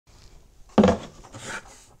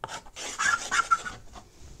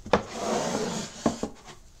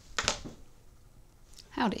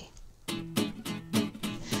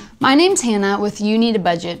My name's Hannah with You Need a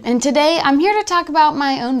Budget, and today I'm here to talk about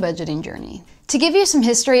my own budgeting journey. To give you some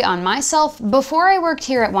history on myself, before I worked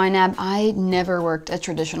here at YNAB, I never worked a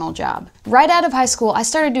traditional job. Right out of high school, I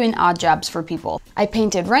started doing odd jobs for people. I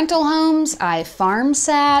painted rental homes, I farm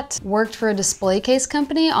sat, worked for a display case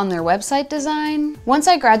company on their website design. Once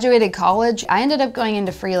I graduated college, I ended up going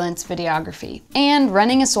into freelance videography and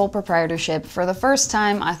running a sole proprietorship. For the first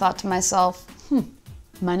time, I thought to myself,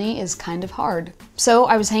 money is kind of hard. So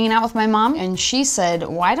I was hanging out with my mom and she said,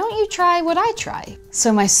 why don't you try what I try?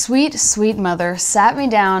 So my sweet, sweet mother sat me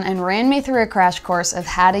down and ran me through a crash course of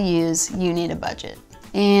how to use You Need a Budget.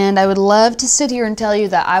 And I would love to sit here and tell you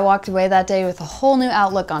that I walked away that day with a whole new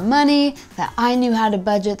outlook on money, that I knew how to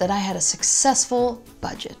budget, that I had a successful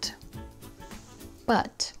budget.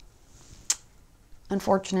 But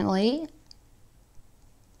unfortunately,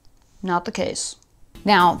 not the case.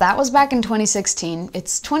 Now, that was back in 2016.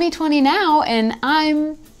 It's 2020 now, and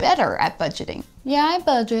I'm better at budgeting. Yeah, I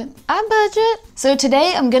budget. So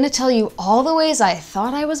today I'm gonna tell you all the ways I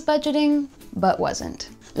thought I was budgeting, but wasn't.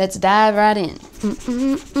 Let's dive right in.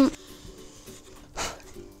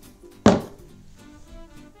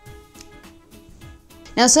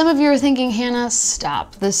 Now, some of you are thinking, Hannah,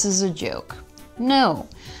 stop. This is a joke. No,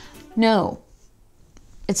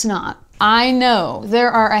 it's not. I know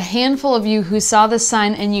there are a handful of you who saw this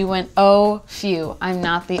sign and you went, oh, phew, I'm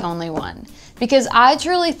not the only one. Because I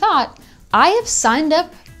truly thought, I have signed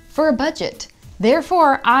up for a budget.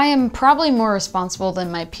 Therefore, I am probably more responsible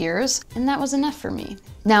than my peers, and that was enough for me.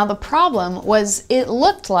 Now, the problem was it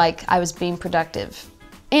looked like I was being productive.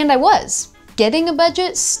 And I was. Getting a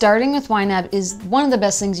budget, starting with YNAB, is one of the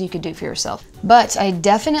best things you could do for yourself. But I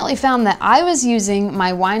definitely found that I was using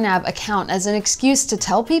my YNAB account as an excuse to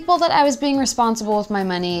tell people that I was being responsible with my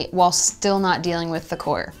money while still not dealing with the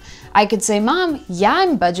core. I could say, Mom, yeah,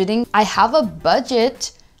 I'm budgeting. I have a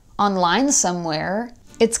budget online somewhere.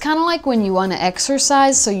 It's kind of like when you want to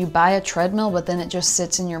exercise, so you buy a treadmill, but then it just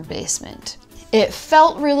sits in your basement. It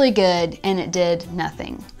felt really good and it did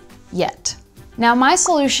nothing yet. Now, my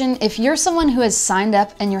solution, if you're someone who has signed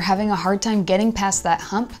up and you're having a hard time getting past that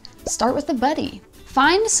hump, start with a buddy.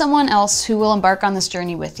 Find someone else who will embark on this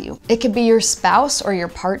journey with you. It could be your spouse or your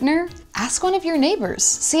partner. Ask one of your neighbors.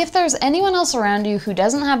 See if there's anyone else around you who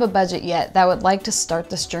doesn't have a budget yet that would like to start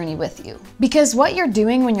this journey with you. Because what you're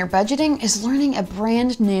doing when you're budgeting is learning a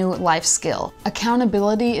brand new life skill.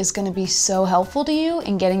 Accountability is going to be so helpful to you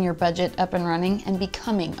in getting your budget up and running and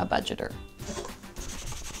becoming a budgeter.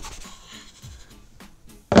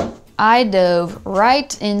 I dove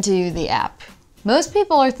right into the app. Most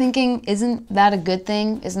people are thinking, isn't that a good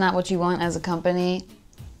thing? Isn't that what you want as a company?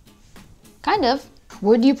 Kind of.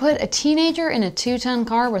 Would you put a teenager in a 2-ton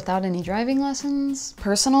car without any driving lessons?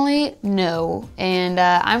 Personally, no. And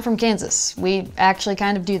I'm from Kansas. We actually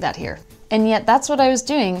kind of do that here. And yet that's what I was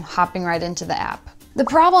doing, hopping right into the app. The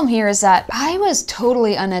problem here is that I was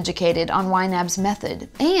totally uneducated on YNAB's method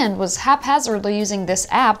and was haphazardly using this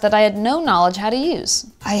app that I had no knowledge how to use.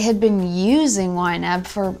 I had been using YNAB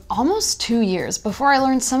for almost 2 years before I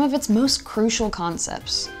learned some of its most crucial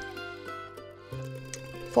concepts.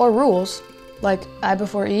 4 rules, like I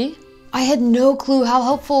before E. I had no clue how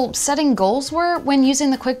helpful setting goals were when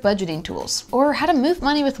using the quick budgeting tools, or how to move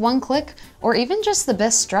money with one click, or even just the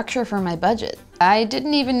best structure for my budget. I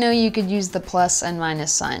didn't even know you could use the plus and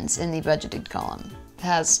minus signs in the budgeted column. It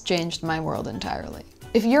has changed my world entirely.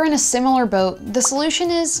 If you're in a similar boat, the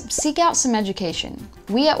solution is seek out some education.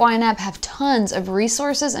 We at YNAB have tons of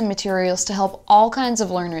resources and materials to help all kinds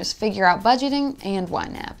of learners figure out budgeting and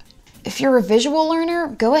YNAB. If you're a visual learner,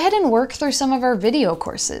 go ahead and work through some of our video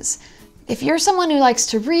courses. If you're someone who likes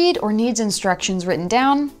to read or needs instructions written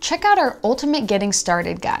down, check out our Ultimate Getting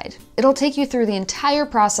Started guide. It'll take you through the entire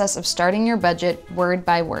process of starting your budget word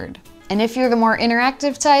by word. And if you're the more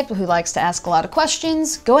interactive type who likes to ask a lot of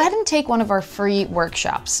questions, go ahead and take one of our free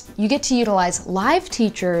workshops. You get to utilize live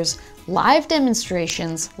teachers, live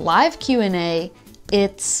demonstrations, live Q&A.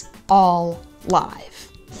 It's all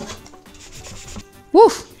live.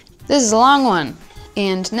 Woof! This is a long one.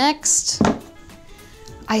 And next,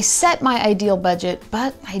 I set my ideal budget,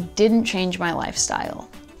 but I didn't change my lifestyle.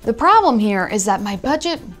 The problem here is that my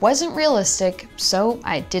budget wasn't realistic, so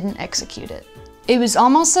I didn't execute it. It was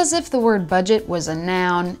almost as if the word budget was a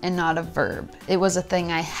noun and not a verb. It was a thing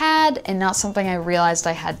I had and not something I realized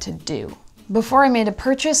I had to do. Before I made a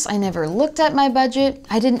purchase, I never looked at my budget.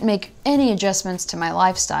 I didn't make any adjustments to my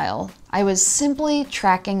lifestyle. I was simply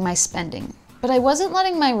tracking my spending. But I wasn't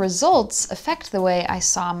letting my results affect the way I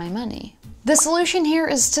saw my money. The solution here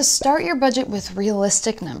is to start your budget with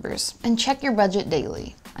realistic numbers and check your budget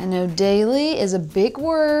daily. I know daily is a big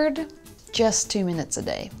word, just 2 minutes a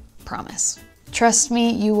day. Promise. Trust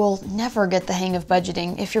me, you will never get the hang of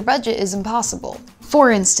budgeting if your budget is impossible.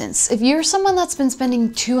 For instance, if you're someone that's been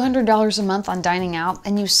spending $200 a month on dining out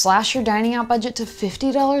and you slash your dining out budget to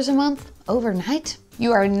 $50 a month overnight,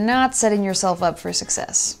 you are not setting yourself up for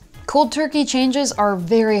success. Cold turkey changes are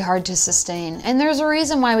very hard to sustain, and there's a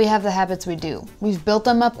reason why we have the habits we do. We've built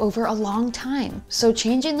them up over a long time, so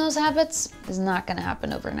changing those habits is not gonna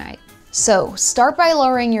happen overnight. So start by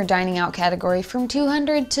lowering your dining out category from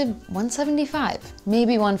 200 to 175,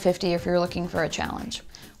 maybe 150 if you're looking for a challenge.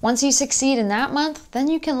 Once you succeed in that month, then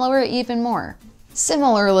you can lower it even more.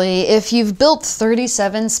 Similarly, if you've built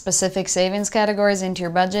 37 specific savings categories into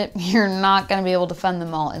your budget, you're not gonna be able to fund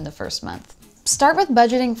them all in the first month. Start with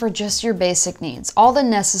budgeting for just your basic needs, all the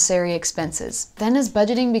necessary expenses. Then as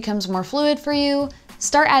budgeting becomes more fluid for you,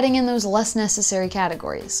 start adding in those less necessary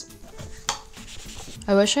categories.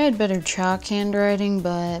 I wish I had better chalk handwriting,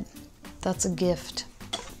 but that's a gift.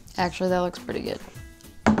 Actually, that looks pretty good.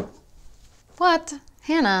 What?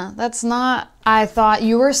 Hannah, that's not... I thought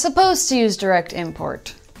you were supposed to use direct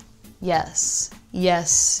import. Yes.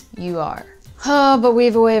 Yes, you are. Oh, but we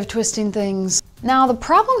have a way of twisting things. Now, the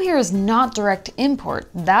problem here is not direct import.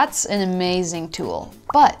 That's an amazing tool.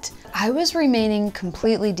 But I was remaining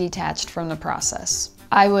completely detached from the process.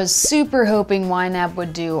 I was super hoping YNAB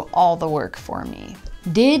would do all the work for me.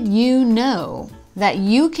 Did you know that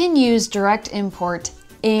you can use direct import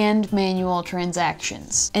and manual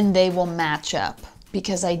transactions and they will match up?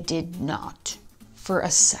 Because I did not for a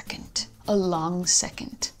second, a long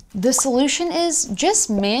second. The solution is just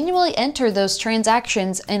manually enter those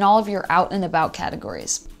transactions in all of your out and about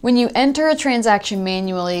categories. When you enter a transaction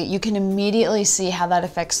manually, you can immediately see how that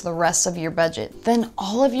affects the rest of your budget. Then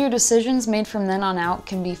all of your decisions made from then on out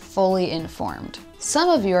can be fully informed. Some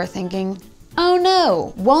of you are thinking, oh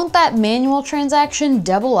no, won't that manual transaction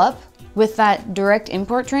double up with that direct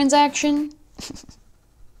import transaction?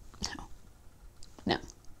 No.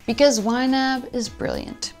 Because YNAB is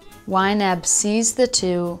brilliant. YNAB sees the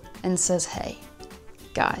two and says, hey,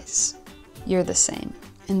 guys, you're the same.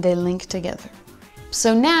 And they link together.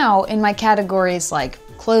 So now in my categories like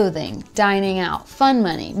clothing, dining out, fun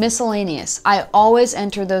money, miscellaneous, I always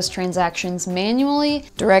enter those transactions manually.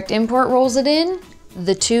 Direct import rolls it in,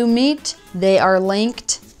 the two meet, they are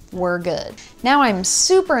linked, we're good. Now I'm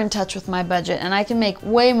super in touch with my budget and I can make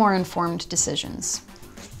way more informed decisions.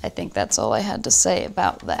 I think that's all I had to say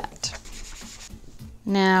about that.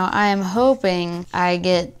 Now I am hoping I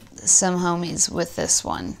get some homies with this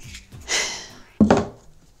one.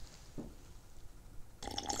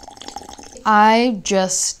 I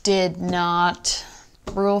just did not.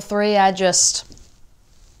 Rule 3, I didn't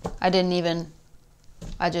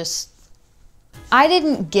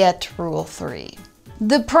get rule 3.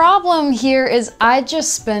 The problem here is I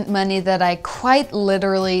just spent money that I quite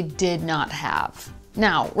literally did not have.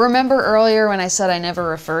 Now, remember earlier when I said I never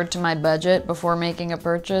referred to my budget before making a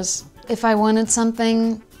purchase? If I wanted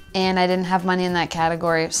something and I didn't have money in that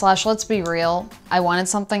category, slash, let's be real, I wanted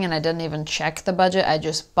something and I didn't even check the budget, I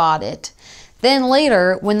just bought it. Then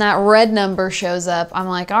later, when that red number shows up, I'm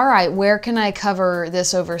like, all right, where can I cover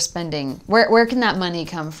this overspending? Where can that money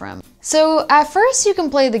come from? So at first you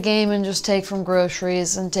can play the game and just take from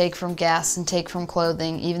groceries and take from gas and take from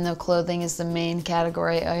clothing, even though clothing is the main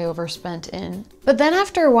category I overspent in. But then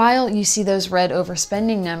after a while, you see those red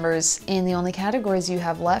overspending numbers and the only categories you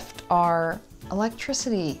have left are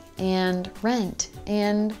electricity and rent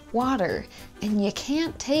and water. And you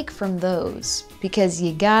can't take from those because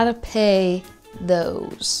you gotta pay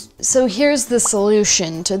those. So here's the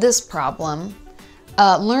solution to this problem.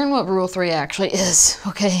 Learn what rule 3 actually is,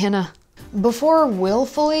 okay, Hannah? Before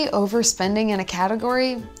willfully overspending in a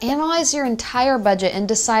category, analyze your entire budget and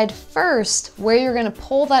decide first where you're gonna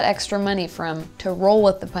pull that extra money from to roll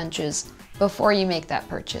with the punches before you make that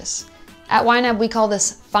purchase. At YNAB, we call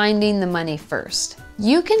this finding the money first.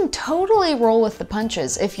 You can totally roll with the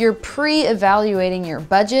punches if you're pre-evaluating your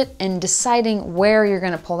budget and deciding where you're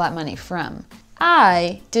gonna pull that money from.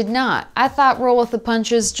 I did not. I thought roll with the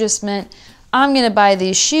punches just meant I'm gonna buy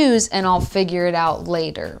these shoes and I'll figure it out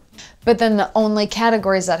later. But then the only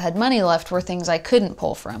categories that had money left were things I couldn't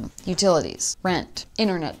pull from. Utilities, rent,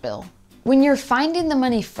 internet bill. When you're finding the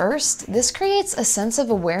money first, this creates a sense of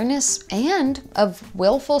awareness and of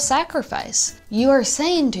willful sacrifice. You are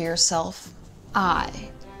saying to yourself, I,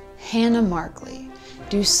 Hannah Markley,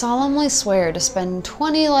 do solemnly swear to spend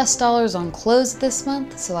 $20 less on clothes this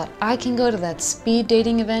month so that I can go to that speed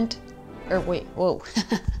dating event. Or wait, whoa.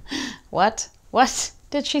 What? What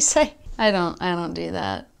did she say? I don't do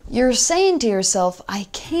that. You're saying to yourself, I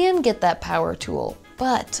can get that power tool,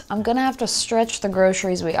 but I'm gonna have to stretch the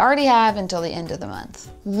groceries we already have until the end of the month.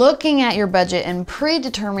 Looking at your budget and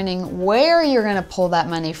predetermining where you're gonna pull that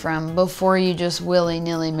money from before you just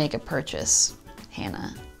willy-nilly make a purchase.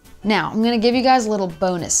 Hannah. Now, I'm gonna give you guys a little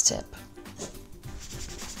bonus tip.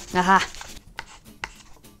 Aha.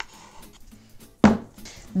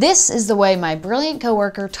 This is the way my brilliant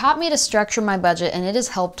coworker taught me to structure my budget, and it has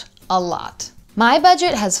helped a lot. My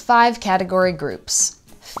budget has 5 category groups: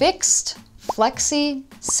 fixed, flexi,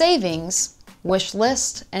 savings, wish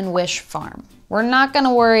list, and wish farm. We're not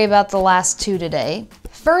gonna worry about the last 2 today.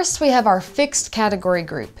 First, we have our fixed category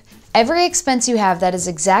group. Every expense you have that is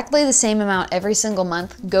exactly the same amount every single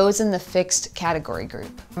month goes in the fixed category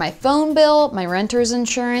group. My phone bill, my renter's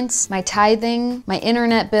insurance, my tithing, my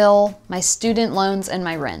internet bill, my student loans, and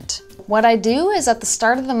my rent. What I do is at the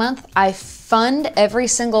start of the month, I fund every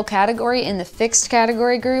single category in the fixed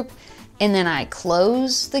category group, and then I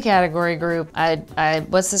close the category group.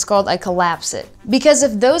 What's this called? I collapse it. Because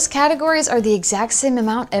if those categories are the exact same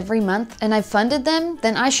amount every month and I've funded them,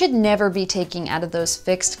 then I should never be taking out of those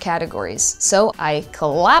fixed categories. So I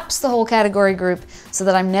collapse the whole category group so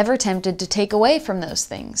that I'm never tempted to take away from those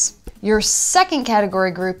things. Your second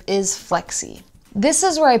category group is flexi. This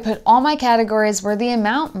is where I put all my categories where the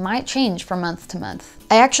amount might change from month to month.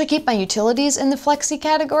 I actually keep my utilities in the flexi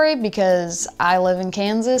category because I live in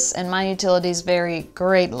Kansas and my utilities vary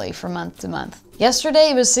greatly from month to month. Yesterday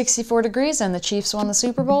it was 64 degrees and the Chiefs won the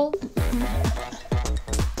Super Bowl.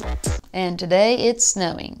 And today it's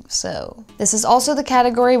snowing, so. This is also the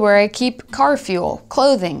category where I keep car fuel,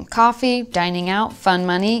 clothing, coffee, dining out, fun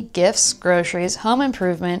money, gifts, groceries, home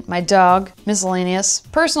improvement, my dog, miscellaneous,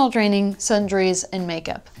 personal training, sundries, and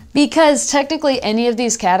makeup. Because technically any of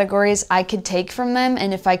these categories I could take from them,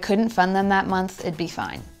 and if I couldn't fund them that month, it'd be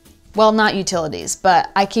fine. Well, not utilities,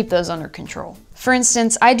 but I keep those under control. For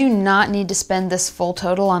instance, I do not need to spend this full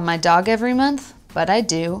total on my dog every month, but I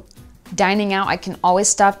do. Dining out, I can always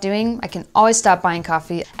stop doing. I can always stop buying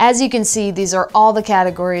coffee. As you can see, these are all the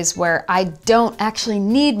categories where I don't actually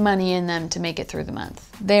need money in them to make it through the month.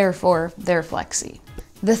 Therefore, they're flexi.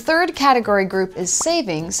 The third category group is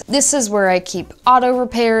savings. This is where I keep auto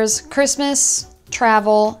repairs, Christmas,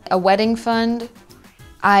 travel, a wedding fund.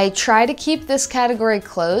 I try to keep this category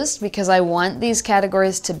closed because I want these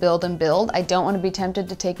categories to build and build. I don't want to be tempted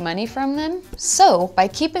to take money from them. So by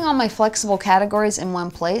keeping all my flexible categories in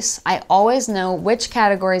one place, I always know which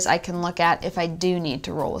categories I can look at if I do need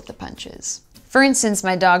to roll with the punches. For instance,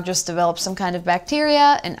 my dog just developed some kind of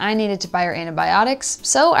bacteria and I needed to buy her antibiotics,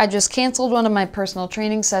 so I just canceled one of my personal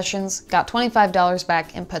training sessions, got $25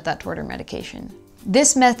 back, and put that toward her medication.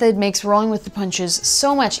 This method makes rolling with the punches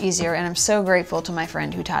so much easier, and I'm so grateful to my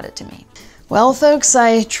friend who taught it to me. Well, folks,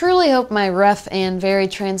 I truly hope my rough and very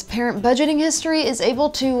transparent budgeting history is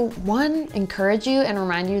able to, 1, encourage you and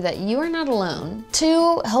remind you that you are not alone,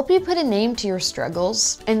 2, help you put a name to your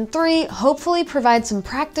struggles, and 3, hopefully provide some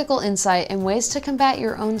practical insight and ways to combat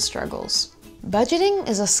your own struggles. Budgeting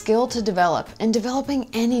is a skill to develop, and developing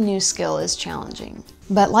any new skill is challenging.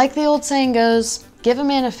 But like the old saying goes, give a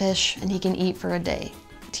man a fish and he can eat for a day.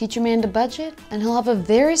 Teach a man to budget and he'll have a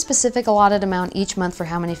very specific allotted amount each month for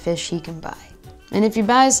how many fish he can buy. And if he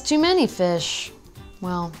buys too many fish,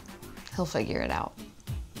 well, he'll figure it out.